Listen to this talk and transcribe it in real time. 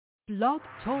Blog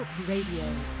Talk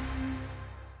Radio.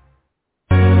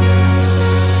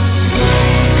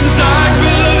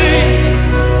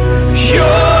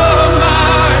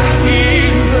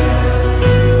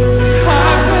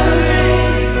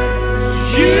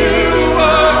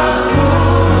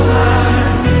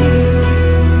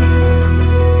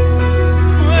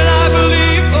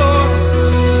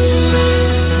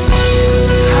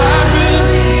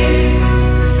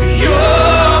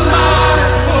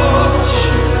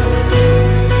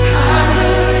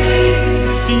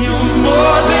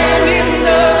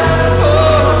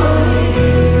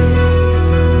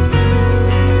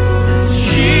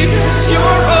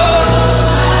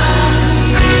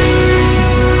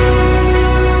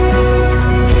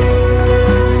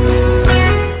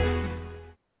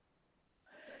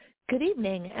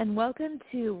 Welcome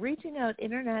to Reaching Out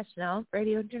International,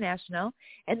 Radio International,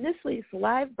 and this week's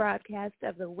live broadcast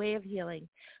of The Way of Healing.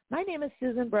 My name is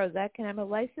Susan Brozek, and I'm a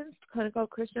licensed clinical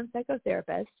Christian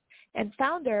psychotherapist and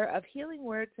founder of Healing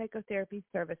Word Psychotherapy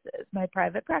Services, my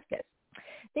private practice.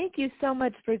 Thank you so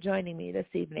much for joining me this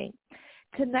evening.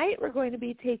 Tonight, we're going to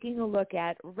be taking a look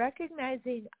at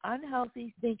recognizing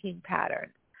unhealthy thinking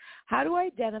patterns, how to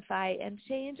identify and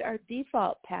change our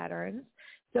default patterns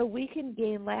so we can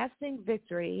gain lasting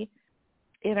victory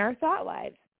in our thought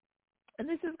lives. And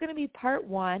this is going to be part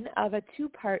one of a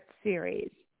two-part series.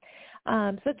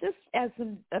 So just as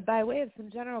by way of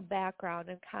some general background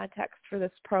and context for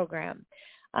this program,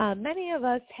 many of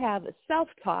us have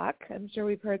self-talk, I'm sure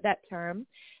we've heard that term,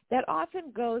 that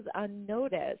often goes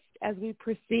unnoticed as we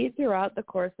proceed throughout the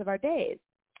course of our days.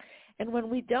 And when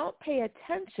we don't pay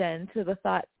attention to the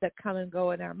thoughts that come and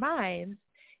go in our minds,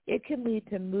 it can lead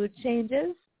to mood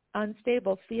changes,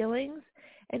 unstable feelings,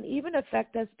 and even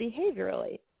affect us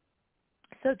behaviorally.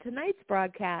 So tonight's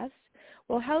broadcast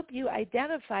will help you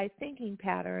identify thinking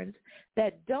patterns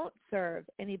that don't serve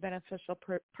any beneficial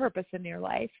purpose in your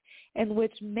life and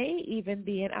which may even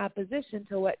be in opposition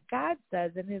to what God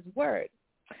says in His Word.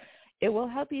 It will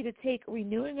help you to take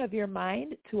renewing of your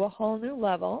mind to a whole new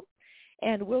level,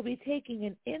 and we'll be taking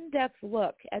an in-depth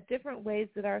look at different ways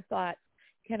that our thoughts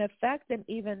can affect and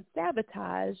even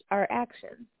sabotage our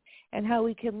actions, and how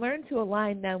we can learn to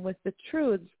align them with the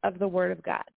truths of the Word of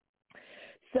God.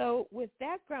 So with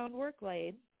that groundwork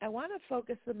laid, I want to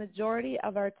focus the majority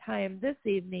of our time this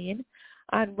evening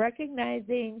on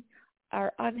recognizing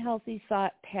our unhealthy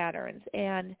thought patterns.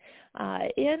 And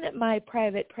in my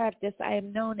private practice, I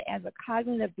am known as a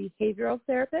cognitive behavioral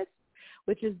therapist,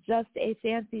 which is just a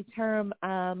fancy term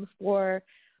for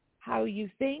how you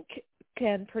think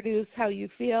can produce how you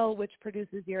feel, which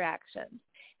produces your actions.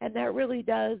 And that really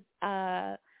does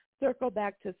circle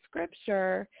back to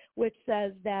Scripture, which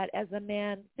says that as a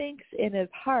man thinks in his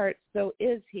heart, so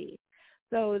is he.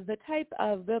 So the type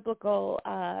of biblical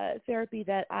therapy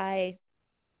that I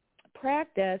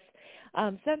practice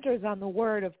centers on the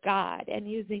Word of God and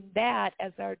using that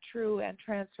as our true and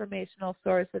transformational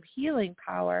source of healing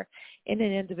power in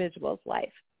an individual's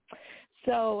life.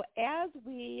 So as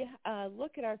we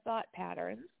look at our thought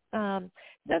patterns,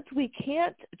 since we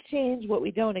can't change what we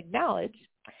don't acknowledge,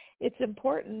 it's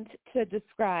important to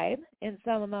describe in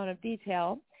some amount of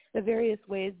detail the various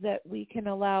ways that we can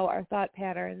allow our thought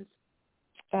patterns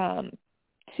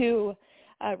to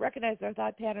recognize our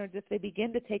thought patterns if they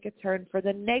begin to take a turn for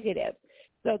the negative.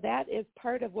 So that is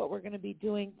part of what we're going to be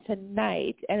doing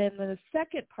tonight. And in the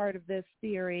second part of this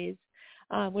series,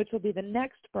 which will be the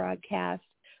next broadcast,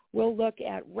 we'll look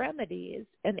at remedies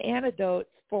and antidotes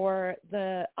for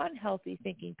the unhealthy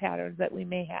thinking patterns that we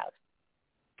may have.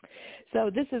 So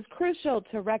this is crucial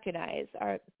to recognize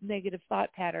our negative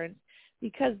thought patterns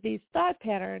because these thought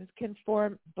patterns can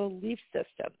form belief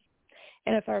systems.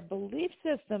 And if our belief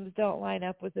systems don't line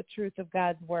up with the truth of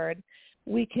God's Word,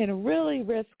 we can really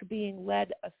risk being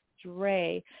led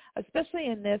astray, especially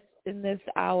in this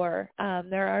hour.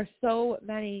 There are so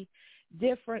many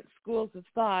different schools of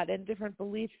thought and different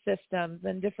belief systems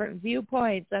and different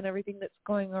viewpoints on everything that's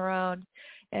going around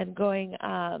and going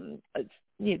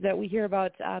that we hear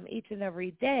about each and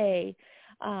every day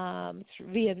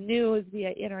via news, via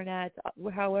internet,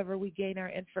 however we gain our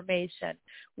information.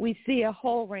 We see a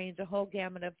whole range, a whole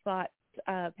gamut of thought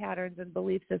patterns and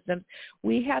belief systems.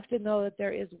 We have to know that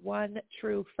there is one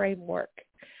true framework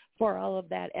for all of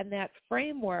that, and that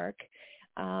framework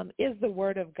is the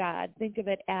Word of God. Think of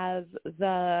it as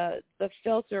the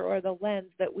filter or the lens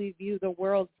that we view the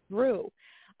world through.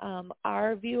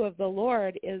 Our view of the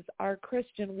Lord is our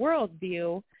Christian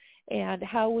worldview, and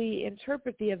how we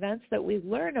interpret the events that we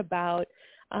learn about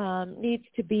needs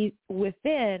to be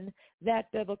within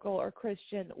that biblical or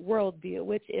Christian worldview,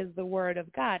 which is the Word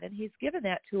of God. And he's given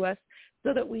that to us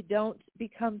so that we don't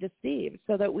become deceived,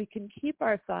 so that we can keep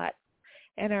our thoughts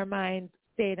and our minds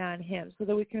stayed on him, so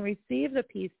that we can receive the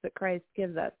peace that Christ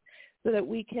gives us, so that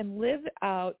we can live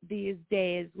out these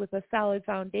days with a solid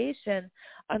foundation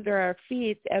under our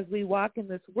feet as we walk in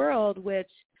this world, which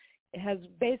has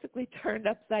basically turned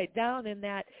upside down in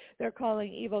that they're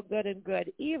calling evil good and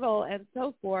good evil and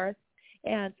so forth,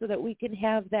 and so that we can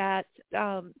have that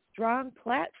strong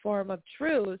platform of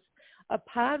truth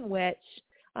upon which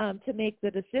to make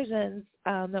the decisions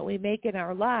that we make in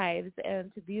our lives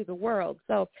and to view the world.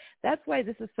 So that's why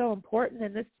this is so important,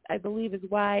 and this, I believe, is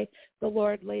why the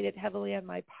Lord laid it heavily on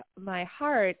my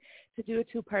heart to do a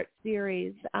two-part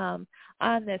series on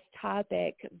this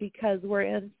topic, because we're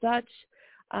in such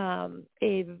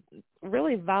a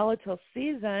really volatile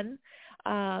season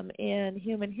in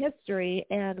human history,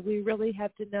 and we really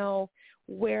have to know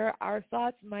where our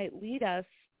thoughts might lead us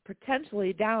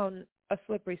potentially down a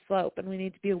slippery slope, and we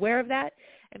need to be aware of that,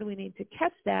 and we need to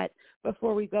catch that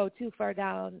before we go too far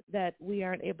down that we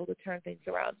aren't able to turn things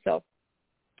around. So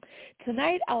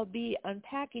tonight I'll be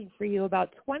unpacking for you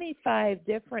about 25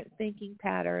 different thinking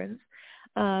patterns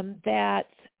that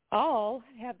all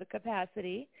have the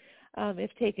capacity,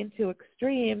 if taken to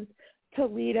extremes, to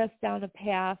lead us down a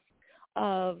path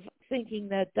of thinking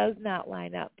that does not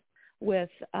line up with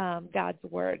God's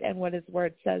Word and what his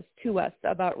Word says to us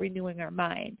about renewing our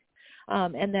mind.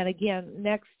 And then again,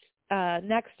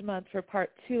 next month for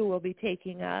part 2, we'll be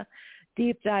taking a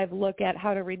deep dive look at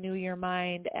how to renew your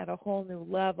mind at a whole new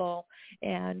level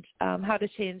and how to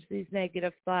change these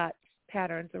negative thought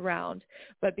patterns around.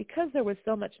 But because there was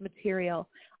so much material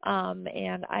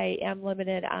and I am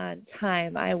limited on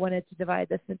time, I wanted to divide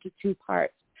this into 2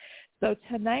 parts. So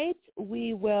tonight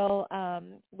we will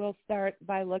we'll start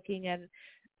by looking and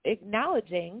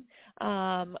acknowledging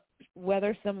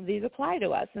whether some of these apply to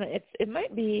us. And it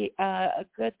might be a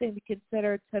good thing to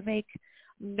consider to make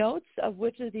notes of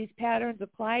which of these patterns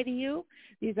apply to you.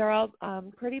 These are all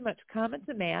pretty much common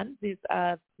to man, these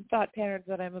thought patterns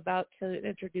that I'm about to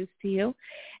introduce to you.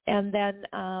 And then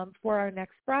for our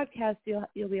next broadcast,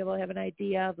 you'll be able to have an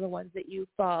idea of the ones that you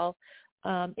fall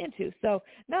into. So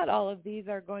not all of these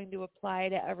are going to apply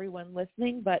to everyone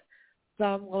listening, but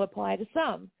some will apply to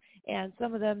some. And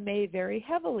some of them may very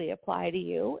heavily apply to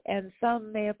you, and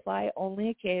some may apply only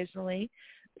occasionally.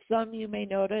 Some you may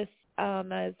notice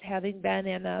as having been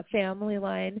in a family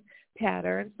line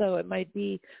pattern, so it might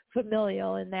be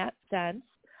familial in that sense,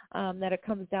 that it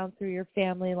comes down through your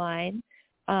family line.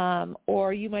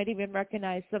 Or you might even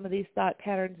recognize some of these thought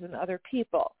patterns in other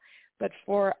people. But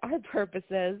for our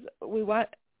purposes, we want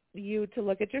you to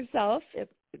look at yourself. It'd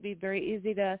be very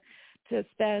easy to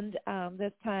spend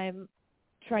this time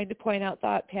trying to point out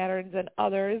thought patterns in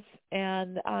others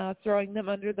and throwing them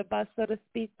under the bus, so to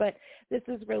speak. But this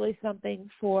is really something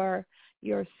for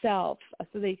yourself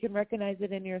so that you can recognize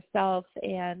it in yourself.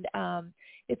 And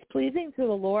it's pleasing to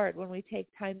the Lord when we take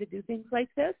time to do things like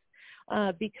this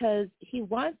because he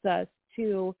wants us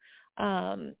for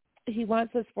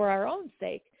our own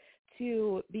sake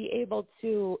to be able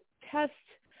to test,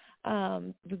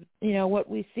 what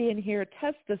we see and hear,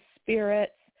 test the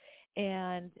spirits,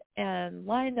 and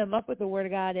line them up with the Word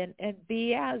of God and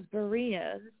be as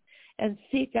Bereans and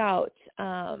seek out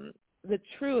the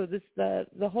truth,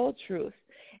 the whole truth,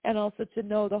 and also to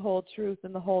know the whole truth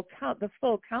and the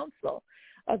full counsel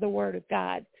of the Word of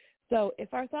God. So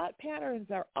if our thought patterns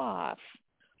are off,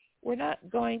 we're not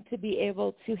going to be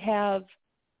able to have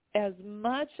as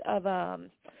much of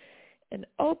an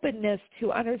openness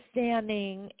to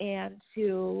understanding and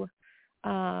to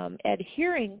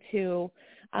adhering to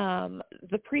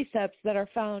the precepts that are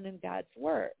found in God's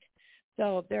Word.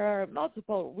 So there are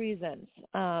multiple reasons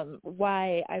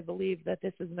why I believe that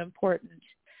this is an important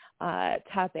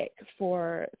topic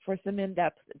for some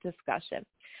in-depth discussion.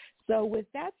 So with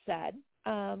that said,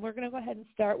 we're going to go ahead and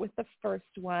start with the first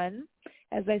one.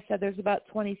 As I said, there's about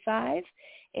 25,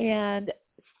 and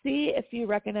see if you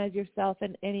recognize yourself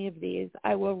in any of these.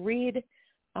 I will read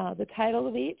the title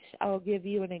of each. I will give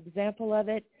you an example of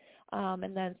it,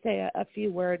 and then say a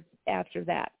few words after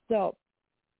that. So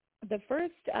the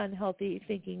first unhealthy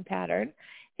thinking pattern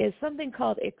is something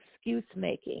called excuse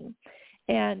making.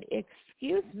 And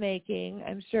excuse making,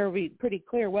 I'm sure we're pretty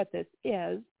clear what this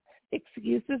is.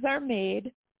 Excuses are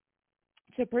made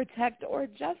to protect or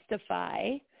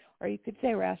justify, or you could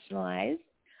say rationalize,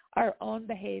 our own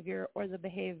behavior or the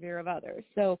behavior of others.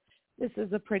 So this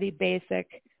is a pretty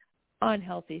basic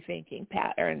unhealthy thinking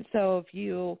pattern. So if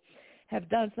you have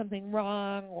done something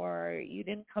wrong or you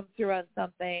didn't come through on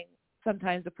something,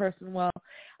 sometimes a person will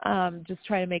just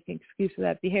try to make an excuse for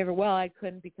that behavior. Well, I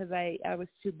couldn't because I was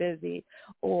too busy,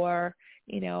 or,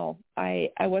 I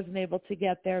wasn't able to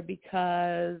get there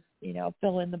because,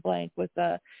 fill in the blank with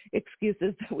the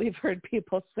excuses that we've heard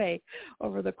people say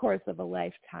over the course of a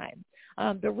lifetime.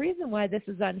 The reason why this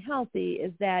is unhealthy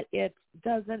is that it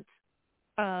doesn't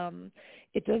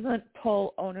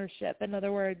pull ownership. In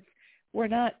other words, we're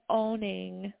not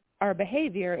owning our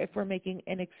behavior if we're making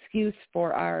an excuse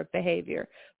for our behavior.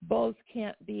 Both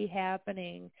can't be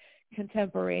happening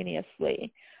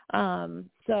contemporaneously.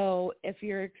 So if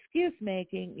you're excuse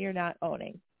making, you're not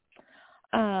owning.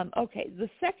 Okay, the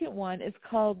second one is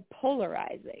called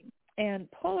polarizing. And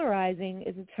polarizing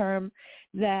is a term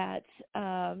that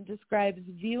describes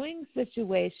viewing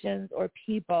situations or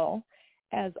people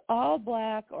as all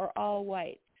black or all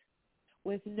white,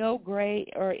 with no gray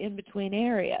or in-between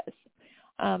areas.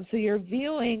 So you're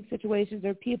viewing situations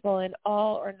or people in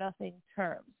all or nothing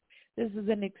terms. This is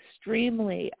an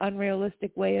extremely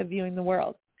unrealistic way of viewing the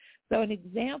world. So an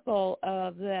example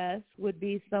of this would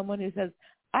be someone who says,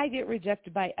 I get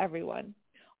rejected by everyone,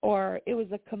 or it was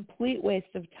a complete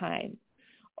waste of time,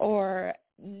 or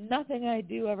nothing I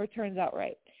do ever turns out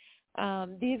right.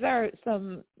 These are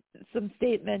some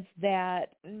statements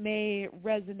that may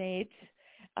resonate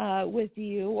with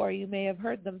you, or you may have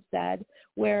heard them said,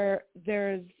 where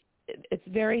it's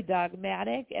very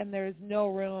dogmatic and there's no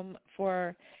room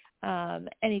for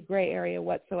any gray area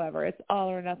whatsoever. It's all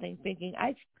or nothing thinking.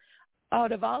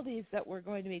 Out of all these that we're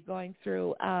going to be going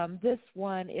through, this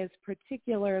one is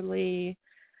particularly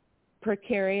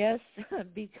precarious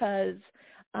because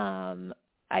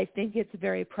I think it's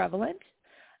very prevalent.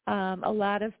 A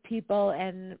lot of people,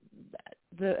 and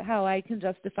how I can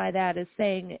justify that is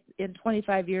saying in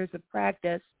 25 years of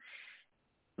practice,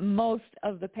 most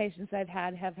of the patients I've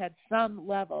had have had some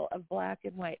level of black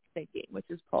and white thinking, which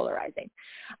is polarizing.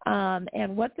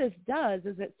 And what this does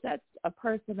is it sets a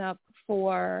person up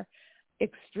for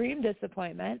extreme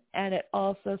disappointment, and it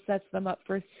also sets them up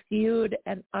for skewed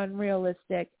and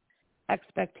unrealistic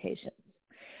expectations.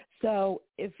 So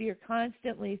if you're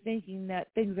constantly thinking that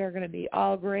things are going to be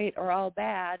all great or all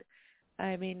bad,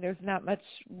 I mean, there's not much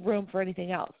room for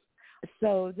anything else.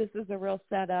 So this is a real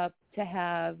setup to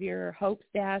have your hopes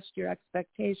dashed, your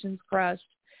expectations crushed.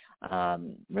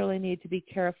 Really need to be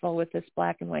careful with this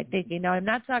black and white thinking. Now, I'm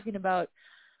not talking about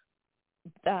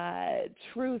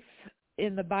truth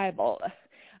in the Bible.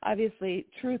 Obviously,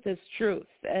 truth is truth,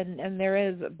 and there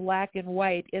is black and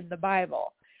white in the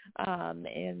Bible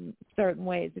in certain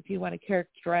ways, if you want to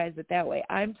characterize it that way.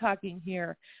 I'm talking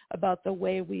here about the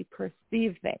way we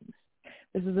perceive things.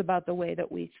 This is about the way that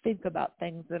we think about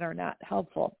things that are not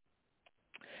helpful,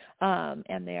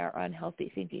 and they are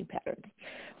unhealthy thinking patterns.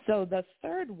 So the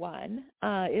third one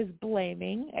is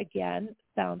blaming. Again,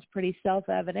 sounds pretty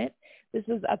self-evident. This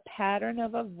is a pattern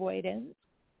of avoidance.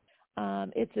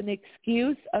 It's an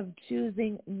excuse of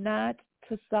choosing not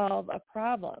to solve a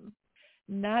problem,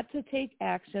 not to take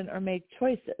action or make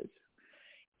choices.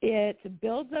 It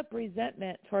builds up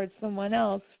resentment towards someone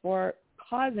else for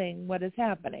causing what is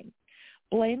happening.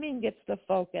 Blaming gets the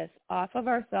focus off of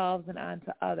ourselves and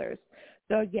onto others.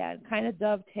 So again, kind of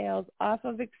dovetails off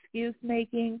of excuse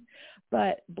making,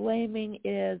 but blaming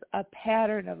is a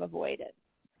pattern of avoidance.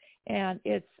 And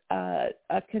it's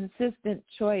a consistent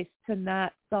choice to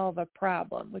not solve a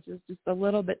problem, which is just a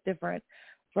little bit different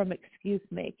from excuse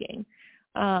making.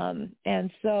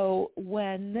 And so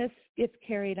when this gets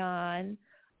carried on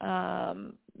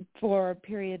for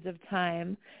periods of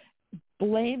time,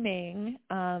 blaming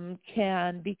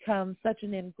can become such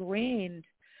an ingrained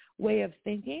way of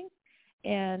thinking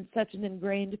and such an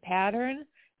ingrained pattern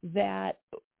that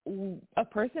a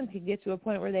person can get to a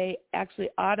point where they actually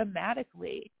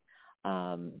automatically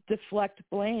deflect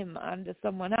blame onto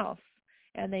someone else,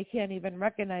 and they can't even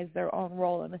recognize their own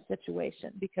role in a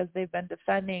situation because they've been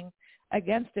defending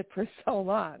against it for so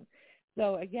long.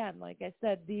 So again, like I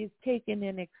said, these taken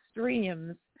in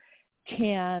extremes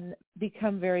can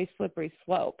become very slippery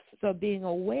slopes. So being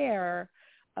aware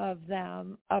of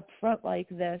them up front like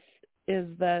this is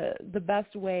the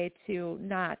best way to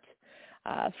not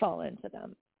fall into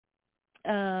them.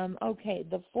 Okay,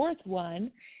 the fourth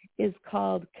one is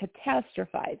called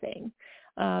catastrophizing.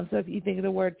 So if you think of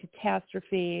the word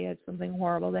catastrophe, it's something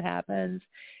horrible that happens.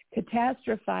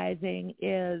 Catastrophizing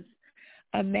is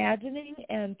imagining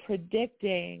and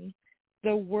predicting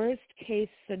the worst case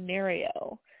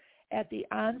scenario at the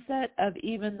onset of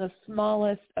even the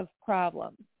smallest of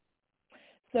problems.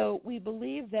 So we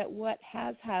believe that what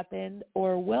has happened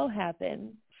or will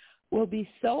happen will be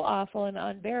so awful and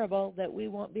unbearable that we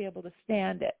won't be able to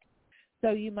stand it.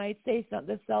 So you might say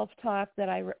the self-talk that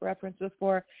I referenced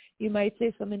before, you might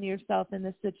say something to yourself in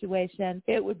this situation,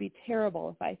 it would be terrible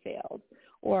if I failed,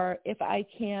 or if I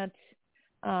can't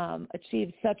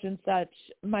achieve such and such,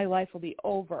 my life will be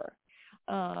over.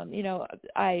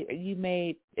 You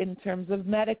may, in terms of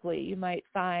medically, you might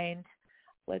find,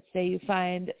 let's say you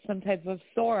find some type of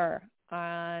sore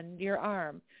on your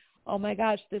arm. Oh my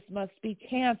gosh, this must be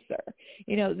cancer.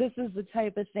 This is the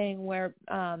type of thing where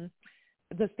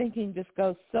the thinking just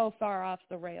goes so far off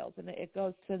the rails, and it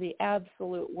goes to the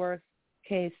absolute worst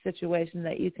case situation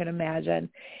that you can imagine.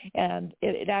 And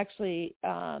it actually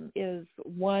is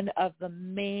one of the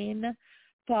main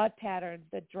thought patterns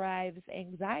that drives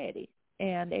anxiety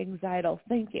and anxietal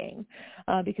thinking,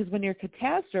 because when you're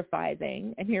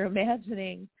catastrophizing and you're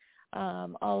imagining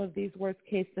all of these worst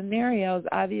case scenarios,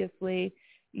 obviously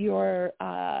your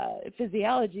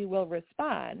physiology will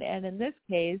respond, and in this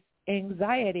case,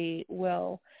 anxiety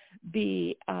will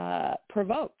be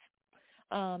provoked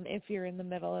if you're in the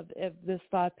middle of this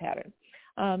thought pattern.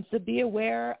 So be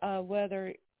aware of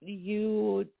whether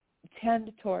you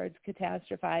tend towards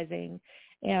catastrophizing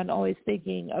and always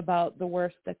thinking about the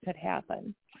worst that could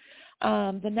happen.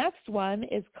 The next one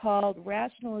is called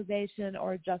rationalization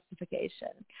or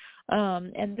justification.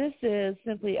 And this is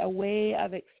simply a way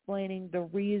of explaining the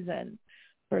reason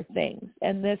for things.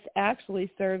 And this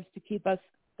actually serves to keep us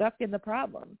stuck in the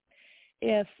problem.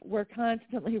 If we're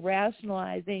constantly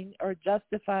rationalizing or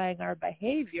justifying our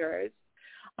behaviors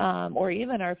or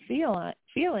even our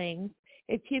feelings,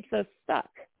 it keeps us stuck.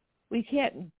 We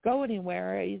can't go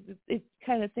anywhere. It's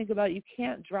kind of think about, you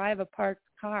can't drive a parked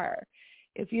car.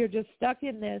 If you're just stuck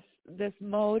in this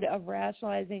mode of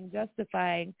rationalizing,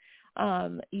 justifying,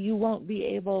 you won't be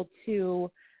able to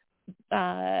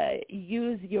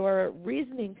use your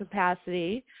reasoning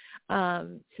capacity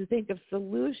to think of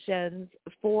solutions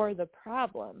for the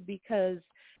problem, because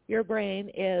your brain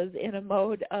is in a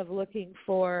mode of looking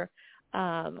for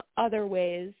other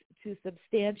ways to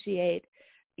substantiate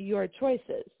your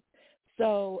choices.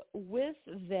 So with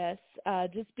this,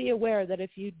 just be aware that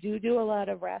if you do a lot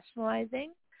of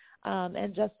rationalizing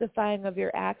and justifying of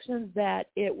your actions, that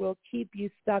it will keep you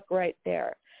stuck right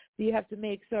there. So you have to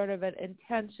make sort of an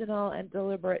intentional and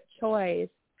deliberate choice,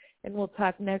 and we'll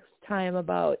talk next time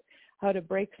about how to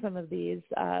break some of these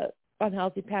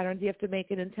unhealthy patterns. You have to make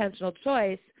an intentional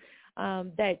choice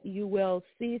that you will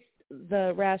cease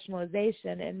the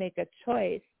rationalization and make a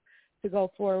choice to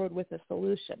go forward with a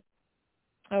solution.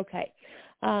 Okay,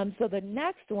 so the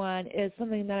next one is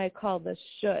something that I call the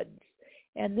shoulds.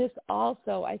 And this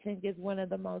also, I think, is one of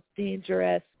the most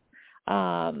dangerous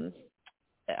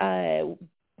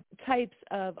types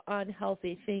of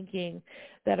unhealthy thinking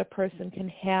that a person can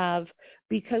have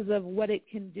because of what it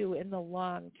can do in the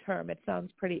long term. It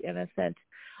sounds pretty innocent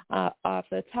off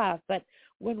the top, but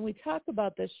when we talk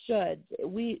about the shoulds,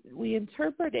 we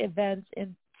interpret events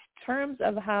in terms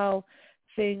of how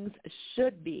things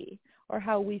should be or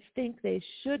how we think they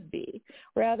should be,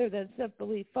 rather than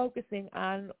simply focusing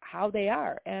on how they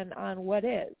are and on what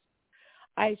is.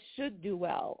 I should do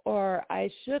well, or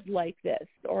I should like this,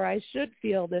 or I should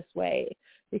feel this way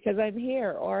because I'm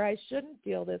here, or I shouldn't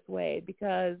feel this way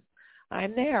because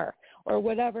I'm there, or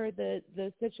whatever the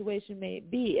situation may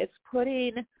be. It's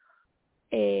putting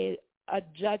a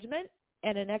judgment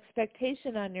and an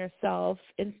expectation on yourself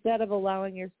instead of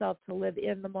allowing yourself to live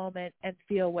in the moment and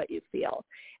feel what you feel.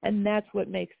 And that's what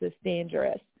makes this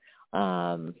dangerous,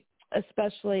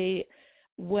 especially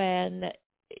when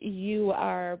you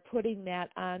are putting that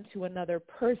onto another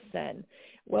person.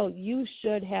 Well, you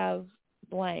should have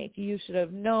blank. You should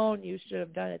have known. You should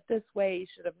have done it this way. You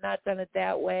should have not done it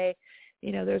that way.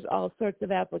 There's all sorts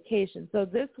of applications. So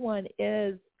this one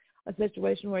is a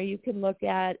situation where you can look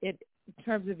at it in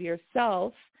terms of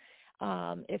yourself.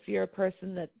 If you're a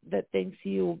person that thinks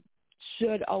you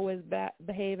should always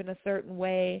behave in a certain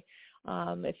way,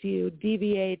 if you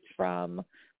deviate from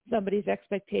somebody's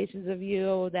expectations of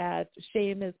you, that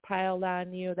shame is piled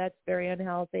on you, that's very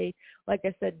unhealthy. Like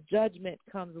I said, judgment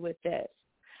comes with this.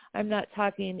 I'm not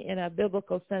talking in a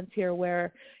biblical sense here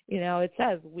where, it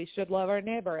says we should love our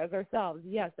neighbor as ourselves.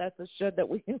 Yes, that's a should that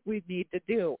we need to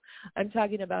do. I'm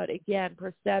talking about, again,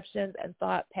 perceptions and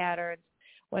thought patterns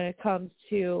when it comes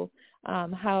to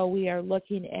how we are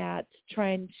looking at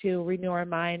trying to renew our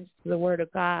minds to the Word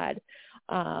of God,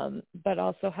 but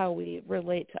also how we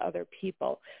relate to other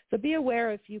people. So be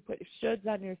aware if you put shoulds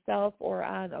on yourself or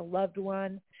on a loved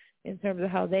one in terms of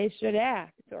how they should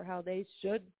act or how they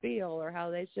should feel or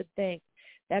how they should think.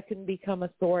 That can become a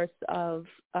source of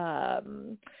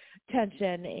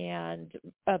tension and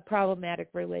a problematic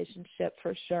relationship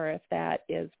for sure if that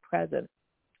is present.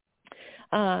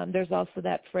 There's also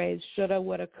that phrase, shoulda,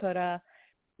 woulda, coulda.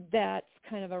 That's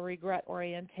kind of a regret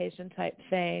orientation type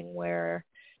thing where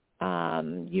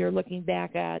you're looking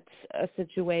back at a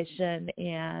situation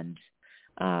and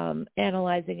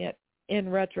analyzing it in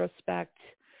retrospect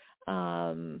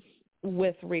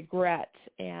with regret,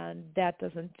 and that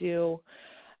doesn't do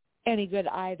any good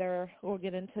either. We'll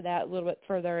get into that a little bit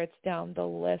further. It's down the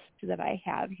list that I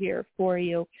have here for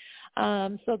you.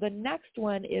 So the next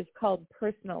one is called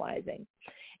personalizing.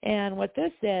 And what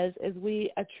this is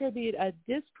we attribute a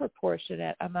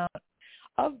disproportionate amount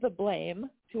of the blame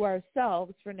to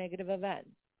ourselves for negative events.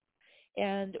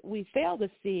 And we fail to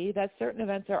see that certain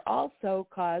events are also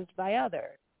caused by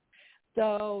others.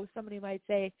 So somebody might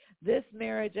say, this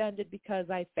marriage ended because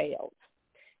I failed.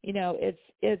 You know,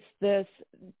 it's this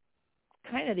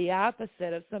kind of the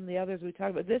opposite of some of the others we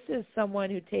talked about. This is someone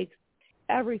who takes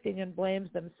everything and blames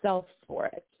themselves for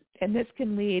it. And this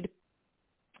can lead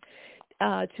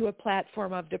to a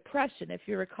platform of depression. If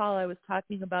you recall, I was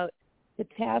talking about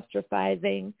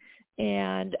catastrophizing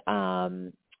and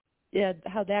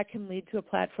how that can lead to a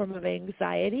platform of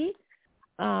anxiety.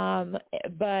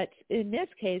 But in this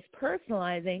case,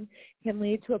 personalizing can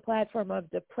lead to a platform of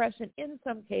depression in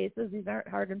some cases. These aren't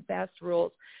hard and fast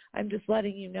rules. I'm just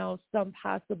letting you know some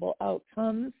possible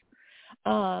outcomes.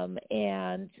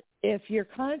 And if you're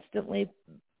constantly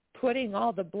putting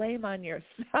all the blame on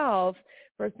yourself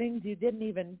for things you didn't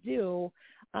even do,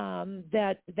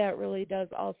 that really does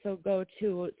also go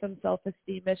to some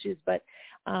self-esteem issues. But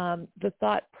the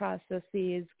thought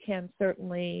processes can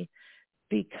certainly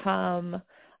become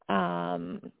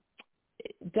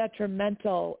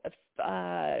detrimental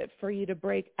for you to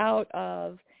break out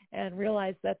of and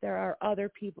realize that there are other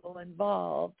people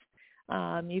involved.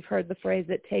 You've heard the phrase,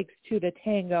 it takes two to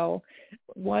tango.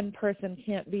 One person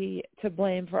can't be to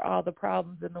blame for all the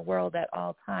problems in the world at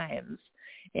all times.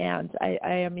 And I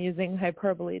am using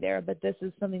hyperbole there, but this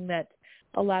is something that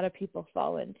a lot of people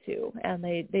fall into, and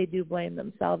they do blame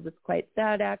themselves. It's quite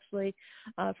sad, actually,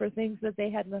 for things that they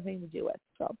had nothing to do with.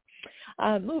 So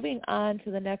moving on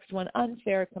to the next one,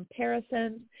 unfair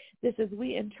comparisons. This is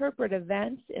we interpret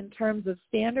events in terms of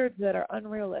standards that are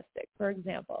unrealistic. For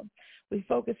example, we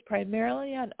focus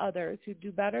primarily on others who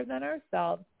do better than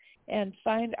ourselves and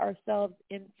find ourselves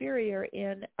inferior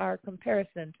in our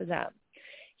comparison to them.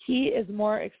 He is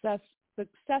more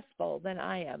successful than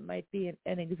I am might be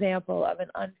an example of an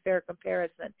unfair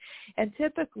comparison. And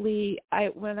typically,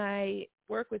 when I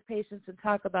work with patients and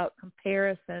talk about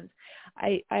comparisons,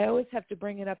 I always have to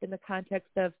bring it up in the context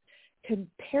of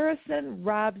comparison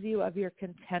robs you of your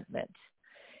contentment.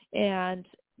 And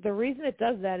the reason it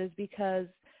does that is because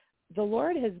the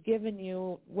Lord has given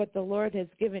you what the Lord has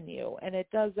given you, and it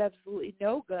does absolutely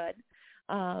no good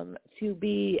to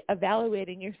be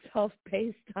evaluating yourself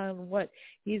based on what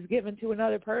he's given to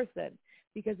another person,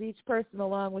 because each person,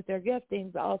 along with their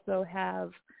giftings, also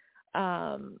have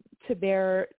to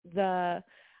bear the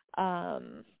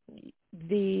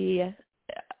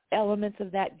elements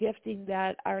of that gifting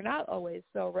that are not always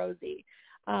so rosy.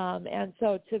 And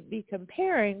so to be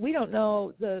comparing, we don't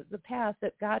know the path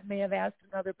that God may have asked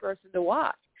another person to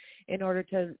walk in order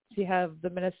to have the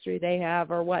ministry they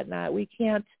have or whatnot. We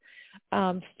can't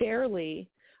fairly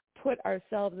put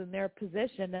ourselves in their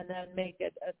position and then make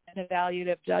it an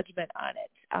evaluative judgment on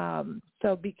it.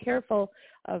 So be careful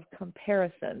of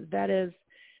comparisons.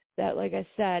 That, like I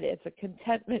said, it's a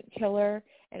contentment killer,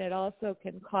 and it also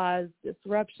can cause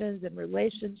disruptions in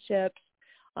relationships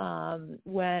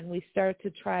when we start to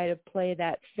try to play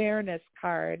that fairness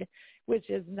card, which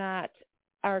is not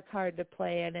our card to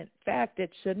play, and in fact,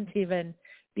 it shouldn't even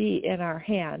be in our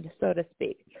hand, so to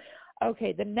speak.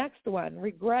 Okay, the next one,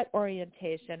 regret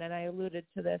orientation, and I alluded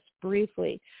to this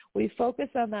briefly. We focus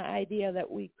on the idea that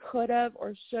we could have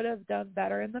or should have done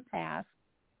better in the past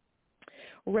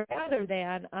rather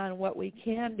than on what we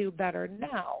can do better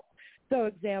now. So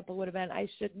example would have been, I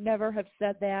should never have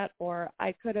said that, or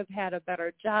I could have had a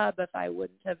better job if I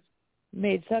wouldn't have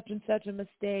made such and such a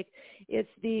mistake. It's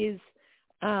these,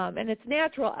 and it's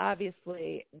natural,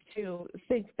 obviously, to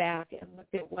think back and look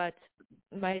at what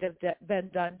might have been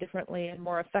done differently and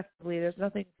more effectively. There's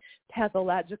nothing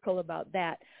pathological about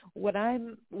that. What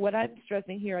I'm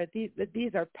stressing here is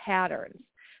these are patterns.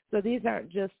 So these aren't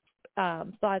just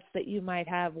thoughts that you might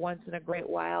have once in a great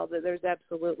while. That there's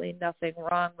absolutely nothing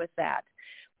wrong with that.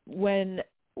 When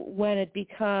it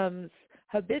becomes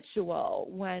habitual,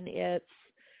 when it's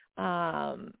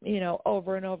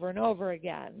over and over and over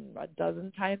again, a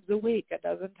dozen times a week, a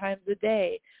dozen times a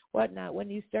day, whatnot, when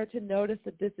you start to notice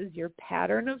that this is your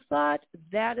pattern of thought,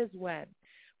 that is when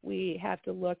we have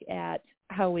to look at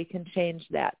how we can change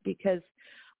that, because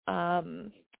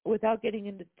without getting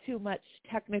into too much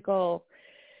technical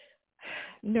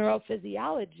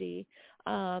neurophysiology,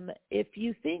 if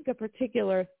you think a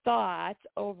particular thought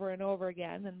over and over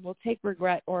again, and we'll take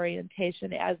regret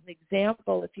orientation as an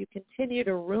example, if you continue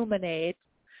to ruminate,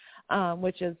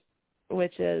 which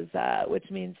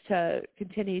means to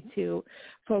continue to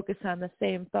focus on the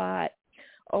same thought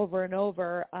over and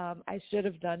over, I should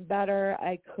have done better.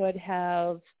 I could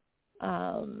have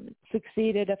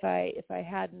succeeded if I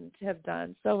hadn't have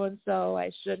done so and so.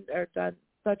 I shouldn't have done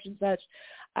such and such.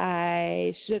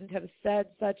 I shouldn't have said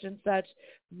such and such.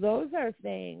 Those are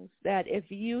things that if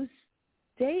you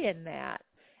stay in that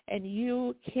and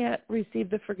you can't receive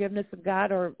the forgiveness of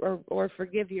God or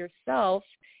forgive yourself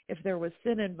if there was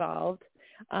sin involved,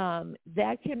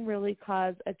 that can really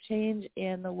cause a change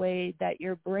in the way that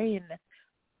your brain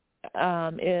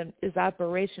is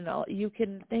operational. You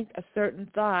can think a certain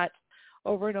thought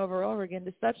over and over and over again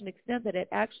to such an extent that it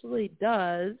actually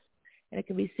does, and it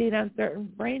can be seen on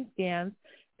certain brain scans,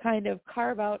 kind of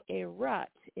carve out a rut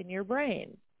in your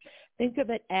brain. Think of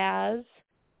it as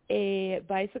a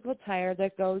bicycle tire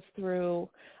that goes through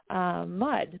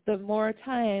mud. The more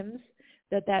times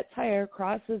that tire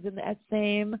crosses in that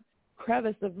same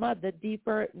crevice of mud, the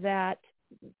deeper that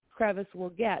crevice will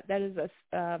get. That is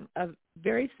a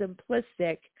very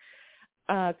simplistic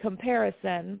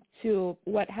comparison to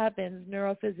what happens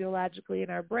neurophysiologically in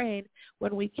our brain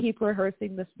when we keep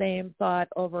rehearsing the same thought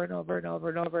over and over and over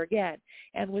and over again.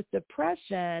 And with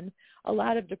depression, a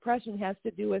lot of depression has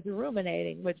to do with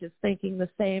ruminating, which is thinking the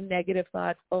same negative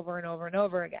thoughts over and over and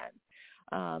over again.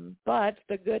 But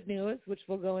the good news, which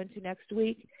we'll go into next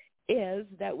week, is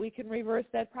that we can reverse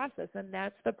that process, and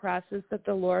that's the process that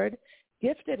the Lord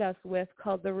gifted us with,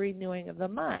 called the renewing of the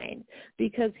mind,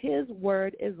 because his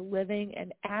word is living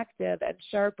and active and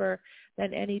sharper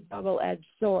than any double-edged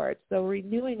sword. So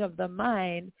renewing of the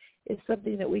mind is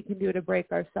something that we can do to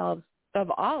break ourselves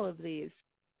of all of these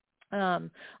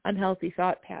unhealthy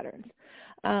thought patterns.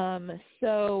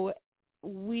 So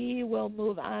we will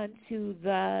move on to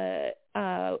the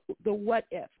what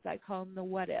ifs. I call them the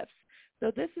what ifs.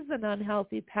 So this is an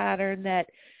unhealthy pattern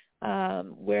that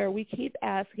where we keep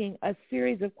asking a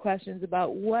series of questions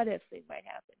about what if things might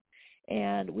happen,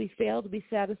 and we fail to be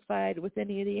satisfied with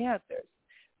any of the answers.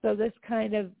 So this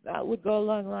kind of would go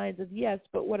along the lines of, yes,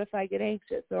 but what if I get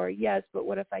anxious? Or yes, but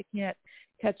what if I can't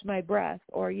catch my breath?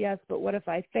 Or yes, but what if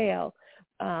I fail?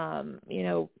 What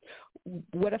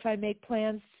if I make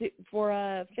plans for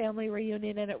a family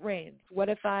reunion and it rains? What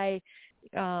if I,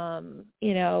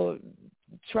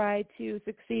 try to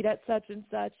succeed at such and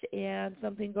such and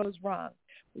something goes wrong?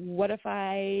 What if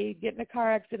I get in a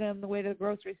car accident on the way to the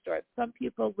grocery store? Some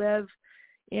people live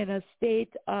in a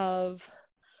state of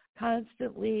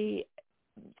constantly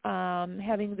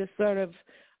having this sort of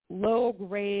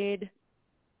low-grade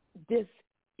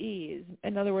dis-ease.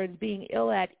 In other words, being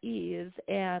ill at ease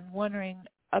and wondering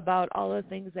about all the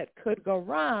things that could go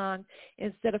wrong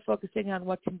instead of focusing on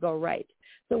what can go right.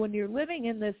 So when you're living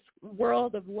in this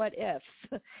world of what ifs,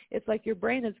 it's like your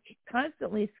brain is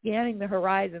constantly scanning the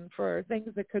horizon for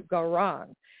things that could go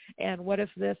wrong. And what if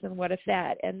this and what if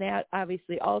that? And that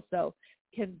obviously also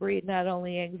can breed not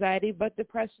only anxiety but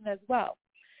depression as well.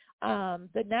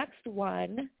 The next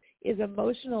one is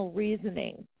emotional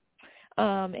reasoning.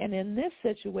 And in this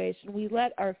situation, we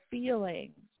let our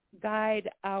feelings guide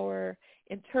our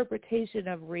interpretation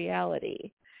of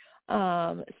reality.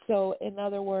 So in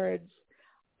other words,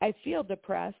 I feel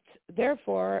depressed,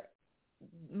 therefore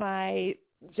my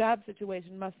job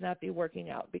situation must not be working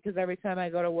out because every time I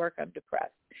go to work, I'm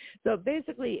depressed. So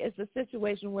basically it's a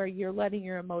situation where you're letting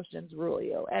your emotions rule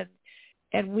you,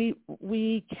 and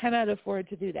we cannot afford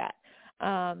to do that.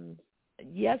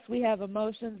 Yes, we have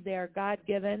emotions. They are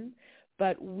God-given,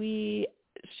 but we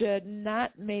should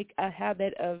not make a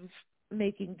habit of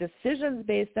making decisions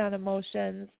based on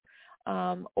emotions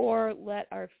or let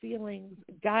our feelings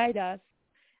guide us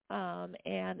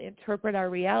and interpret our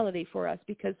reality for us,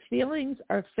 because feelings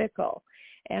are fickle.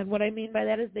 And what I mean by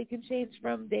that is they can change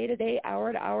from day to day,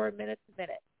 hour to hour, minute to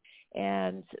minute.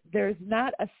 And there's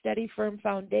not a steady, firm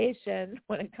foundation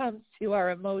when it comes to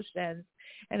our emotions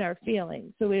and our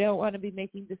feelings. So we don't want to be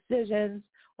making decisions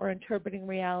or interpreting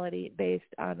reality based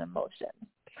on emotions.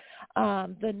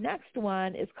 The next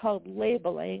one is called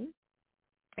labeling.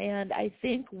 And I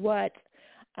think what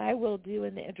I will do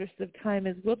in the interest of time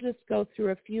is we'll just go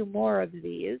through a few more of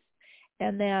these.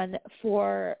 And then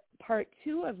for part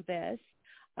 2 of this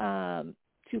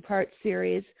two-part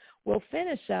series, we'll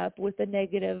finish up with the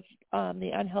negative,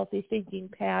 the unhealthy thinking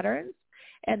patterns,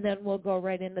 and then we'll go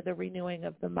right into the renewing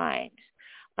of the mind.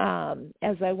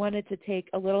 As I wanted to take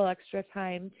a little extra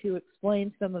time to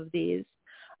explain some of these,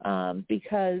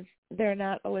 because they're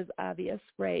not always obvious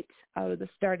right out of the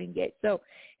starting gate. So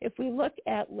if we look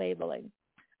at labeling,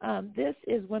 this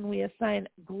is when we assign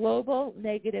global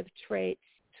negative traits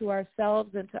to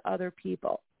ourselves and to other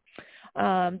people.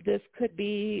 This could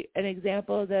be, an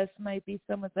example of this might be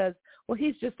someone says, well,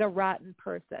 he's just a rotten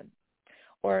person,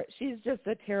 or she's just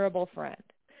a terrible friend.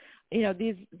 You know,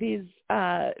 these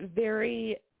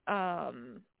very,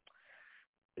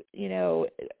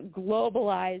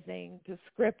 globalizing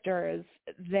descriptors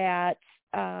that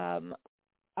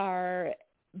are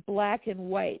black and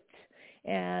white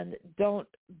and don't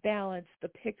balance the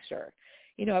picture.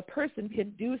 You know, a person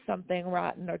can do something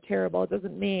rotten or terrible. It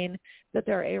doesn't mean that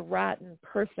they're a rotten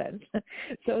person.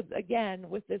 So again,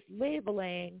 with this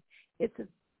labeling, it's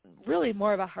really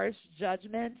more of a harsh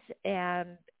judgment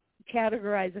and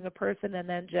categorizing a person and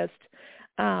then just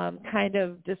kind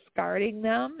of discarding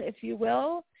them, if you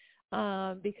will,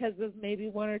 because of maybe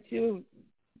one or two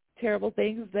terrible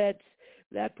things that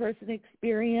that person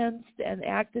experienced and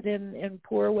acted in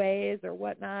poor ways or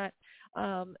whatnot.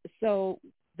 So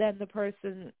then the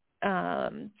person,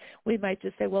 we might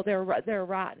just say, well, they're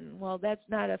rotten. Well, that's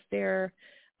not a fair,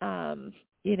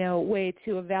 way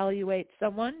to evaluate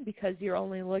someone, because you're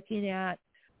only looking at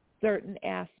certain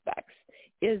aspects.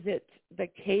 Is it the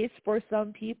case for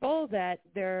some people that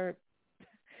they're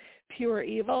pure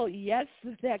evil? Yes,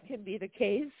 that can be the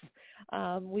case.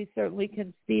 We certainly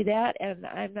can see that, and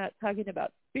I'm not talking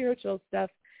about spiritual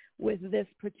stuff with this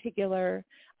particular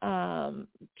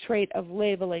trait of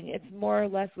labeling. It's more or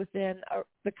less within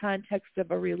the context of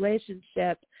a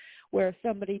relationship where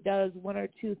somebody does one or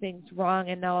two things wrong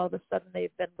and now all of a sudden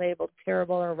they've been labeled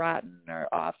terrible or rotten or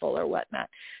awful or whatnot.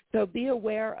 So be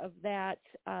aware of that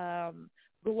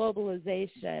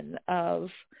globalization of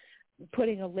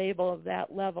putting a label of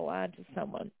that level onto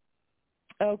someone.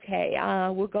 Okay,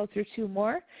 we'll go through two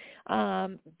more.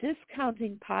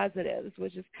 Discounting positives,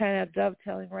 which is kind of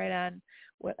dovetailing right on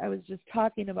what I was just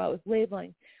talking about with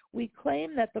labeling. We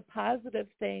claim that the positive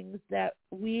things that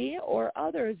we or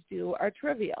others do are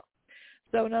trivial.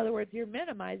 So in other words, you're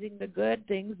minimizing the good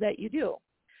things that you do.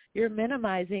 You're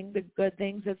minimizing the good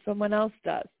things that someone else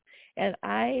does. And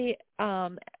I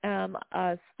am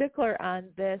a stickler on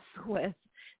this with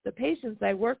the patients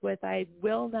I work with. I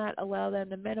will not allow them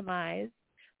to minimize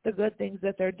the good things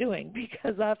that they're doing,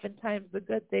 because oftentimes the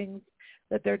good things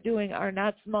that they're doing are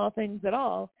not small things at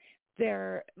all.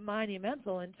 They're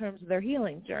monumental in terms of their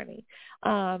healing journey.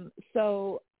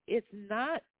 So it's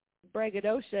not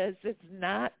braggadocious, it's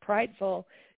not prideful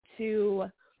to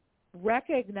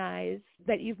recognize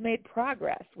that you've made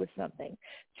progress with something,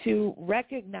 to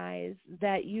recognize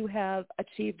that you have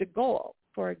achieved a goal,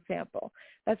 for example.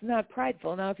 That's not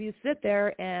prideful. Now, if you sit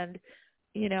there and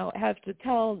have to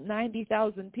tell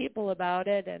 90,000 people about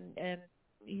it and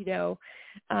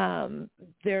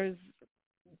there's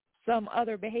some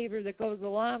other behavior that goes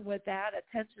along with that,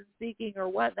 attention seeking or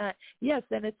whatnot, yes,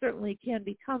 then it certainly can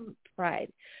become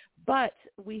pride. But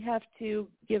we have to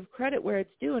give credit where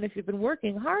it's due. And if you've been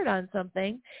working hard on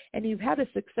something and you've had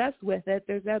a success with it,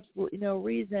 there's absolutely no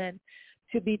reason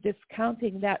to be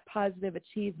discounting that positive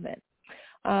achievement.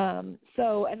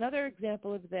 So another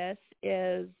example of this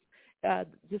is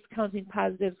discounting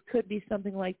positives could be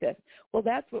something like this. Well,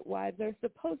 that's what wives are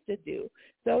supposed to do,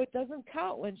 so it doesn't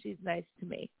count when she's nice to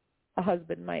me, a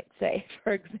husband might say,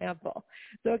 for example.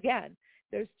 So again,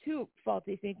 there's two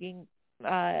faulty thinking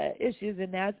issues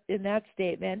in that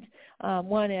statement.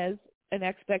 One is an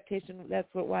expectation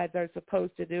that's what wives are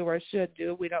supposed to do or should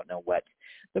do. We don't know what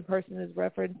the person is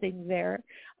referencing there,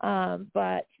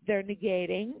 but they're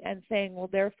negating and saying, well,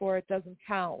 therefore it doesn't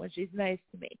count when she's nice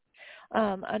to me.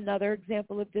 Another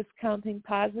example of discounting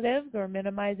positives or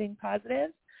minimizing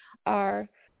positives are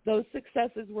those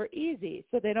successes were easy,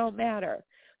 so they don't matter.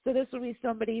 So this would be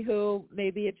somebody who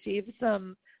maybe achieved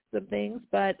some things,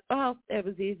 but, it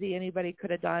was easy. Anybody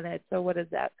could have done it, so what does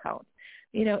that count?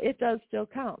 It does still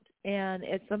count, and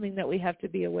it's something that we have to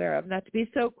be aware of, not to be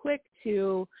so quick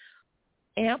to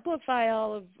amplify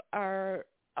all of our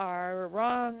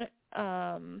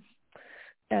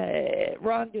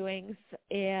wrongdoings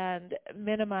and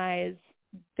minimize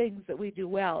things that we do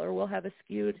well, or we'll have a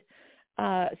skewed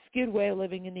way of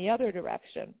living in the other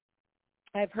direction.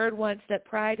 I've heard once that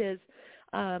pride is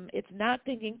it's not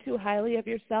thinking too highly of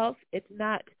yourself, it's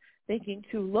not thinking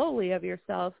too lowly of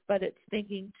yourself, but it's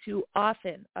thinking too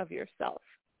often of yourself.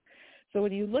 So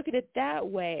when you look at it that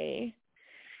way,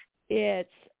 it's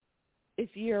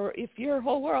if your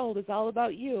whole world is all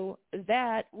about you,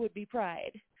 that would be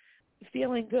pride.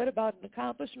 Feeling good about an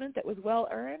accomplishment that was well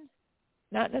earned,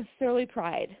 not necessarily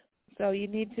pride. So you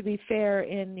need to be fair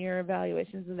in your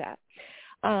evaluations of that.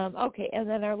 Okay, and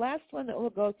then our last one that we'll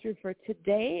go through for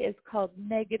today is called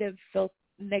negative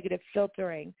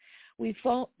filtering. We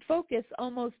focus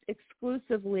almost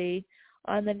exclusively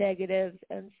on the negatives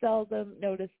and seldom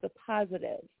notice the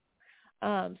positives.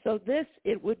 So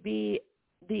it would be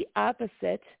the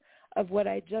opposite of what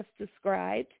I just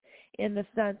described in the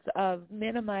sense of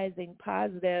minimizing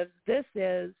positives. This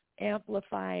is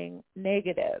amplifying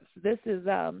negatives. This is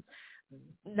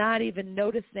not even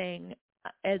noticing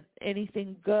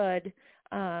anything good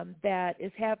that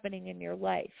is happening in your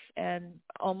life and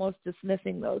almost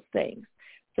dismissing those things.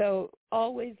 So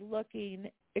always looking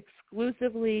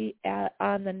exclusively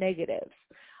on the negatives.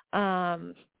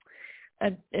 An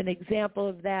example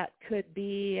of that could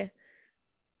be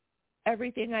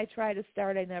everything I try to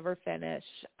start, I never finish.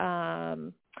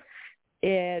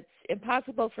 It's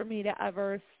impossible for me to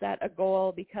ever set a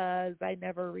goal because I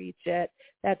never reach it,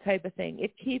 that type of thing.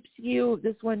 It keeps you,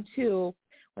 this one too,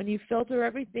 when you filter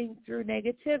everything through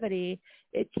negativity,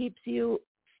 it keeps you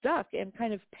stuck and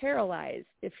kind of paralyzed,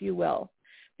 if you will.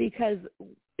 Because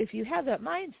if you have that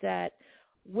mindset,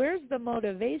 where's the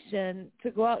motivation to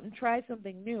go out and try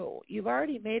something new? You've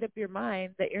already made up your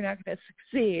mind that you're not going to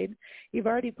succeed. You've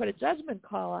already put a judgment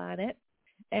call on it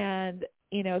and,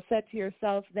 said to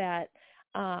yourself that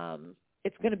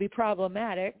it's going to be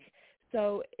problematic.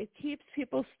 So it keeps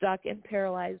people stuck and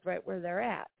paralyzed right where they're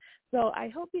at. So I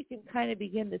hope you can kind of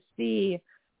begin to see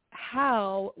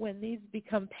how, when these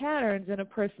become patterns in a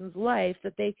person's life,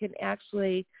 that they can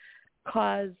actually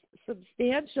cause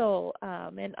substantial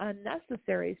and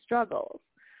unnecessary struggles.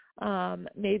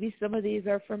 Maybe some of these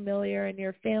are familiar in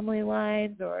your family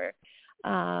lines, or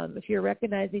if you're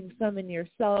recognizing some in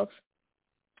yourself.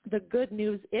 The good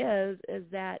news is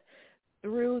that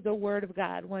through the Word of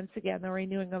God, once again, the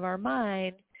renewing of our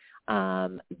mind,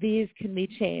 these can be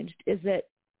changed. Is it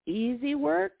easy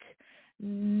work?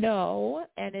 No,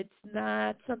 and it's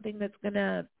not something that's going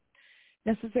to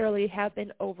necessarily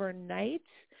happen overnight.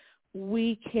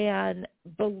 We can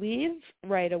believe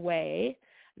right away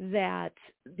that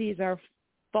these are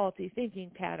faulty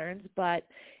thinking patterns, but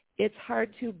it's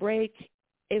hard to break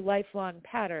a lifelong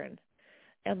pattern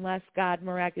unless God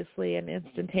miraculously and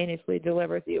instantaneously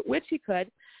delivers you, which he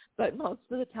could, but most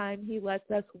of the time he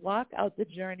lets us walk out the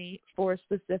journey for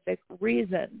specific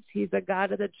reasons. He's a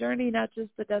God of the journey, not just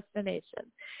the destination.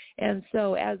 And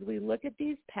so as we look at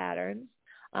these patterns,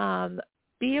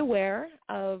 be aware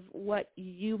of what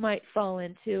you might fall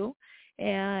into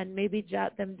and maybe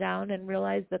jot them down and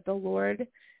realize that the Lord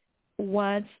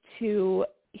wants to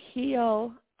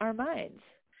heal our minds.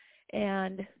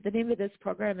 And the name of this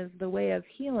program is The Way of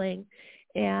Healing,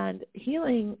 and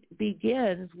healing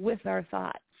begins with our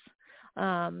thoughts.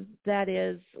 That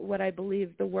is what I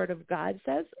believe the Word of God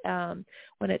says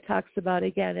when it talks about,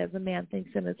 again, as a man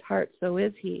thinks in his heart, so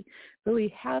is he. So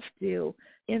we have to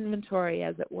inventory,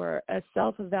 as it were, a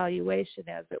self-evaluation,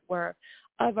 as it were,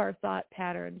 of our thought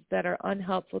patterns that are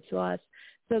unhelpful to us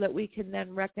so that we can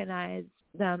then recognize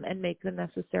them and make the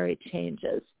necessary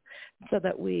changes so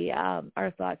that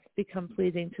our thoughts become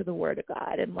pleasing to the Word of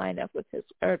God and line up with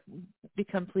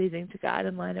become pleasing to God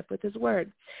and line up with His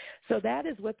Word. So that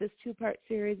is what this two-part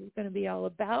series is going to be all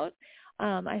about.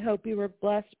 I hope you were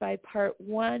blessed by part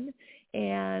one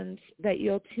and that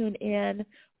you'll tune in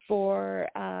for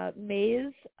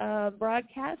May's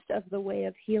broadcast of The Way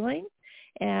of Healing.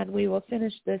 And we will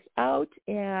finish this out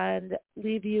and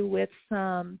leave you with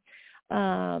some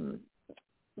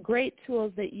great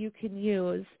tools that you can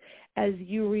use as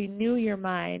you renew your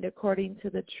mind according to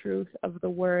the truth of the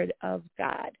Word of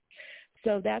God.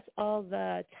 So that's all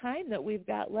the time that we've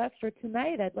got left for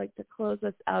tonight. I'd like to close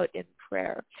us out in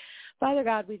prayer. Father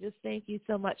God, we just thank you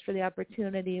so much for the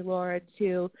opportunity, Lord,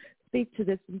 to speak to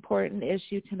this important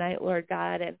issue tonight, Lord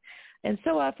God. And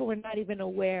so often we're not even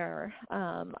aware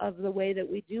of the way that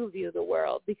we do view the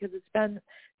world because it's been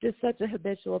just such a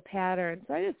habitual pattern.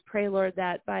 So I just pray, Lord,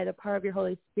 that by the power of your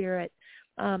Holy Spirit,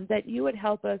 that you would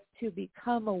help us to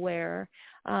become aware,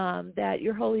 that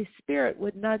your Holy Spirit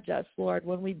would nudge us, Lord,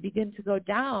 when we begin to go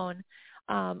down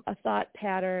a thought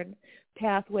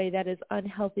pathway that is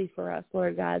unhealthy for us,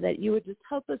 Lord God, that you would just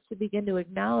help us to begin to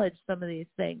acknowledge some of these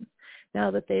things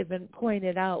now that they've been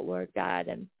pointed out, Lord God.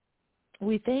 And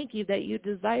we thank you that you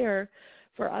desire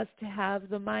for us to have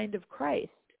the mind of Christ.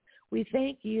 We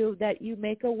thank you that you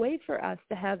make a way for us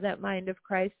to have that mind of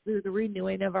Christ through the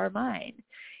renewing of our mind.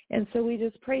 And so we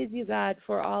just praise you, God,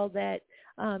 for all that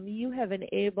you have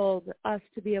enabled us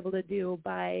to be able to do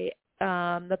by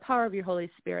the power of your Holy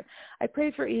Spirit. I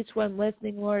pray for each one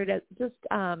listening, Lord, just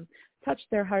touch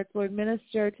their hearts, Lord.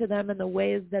 Minister to them in the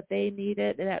ways that they need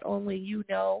it and that only you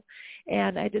know.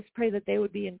 And I just pray that they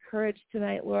would be encouraged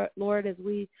tonight, Lord, as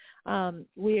we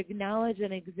acknowledge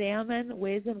and examine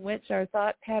ways in which our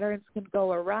thought patterns can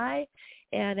go awry,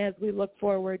 and as we look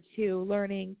forward to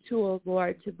learning tools,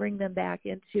 Lord, to bring them back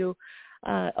into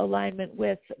alignment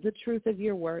with the truth of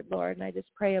your word, Lord. And I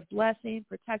just pray a blessing,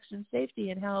 protection,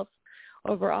 safety, and health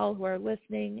over all who are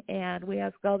listening, and we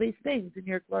ask all these things in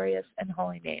your glorious and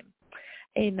holy name.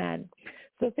 Amen.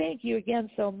 So thank you again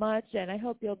so much, and I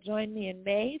hope you'll join me in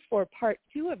May for part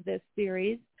 2 of this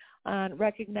series on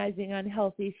recognizing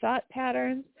unhealthy thought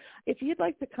patterns. If you'd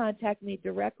like to contact me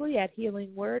directly at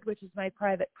Healing Word, which is my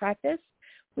private practice,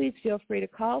 please feel free to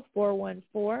call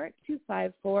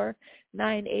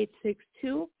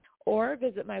 414-254-9862 or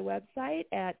visit my website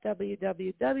at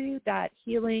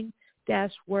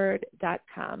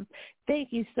www.healing-word.com.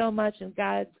 Thank you so much, and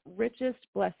God's richest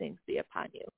blessings be upon you.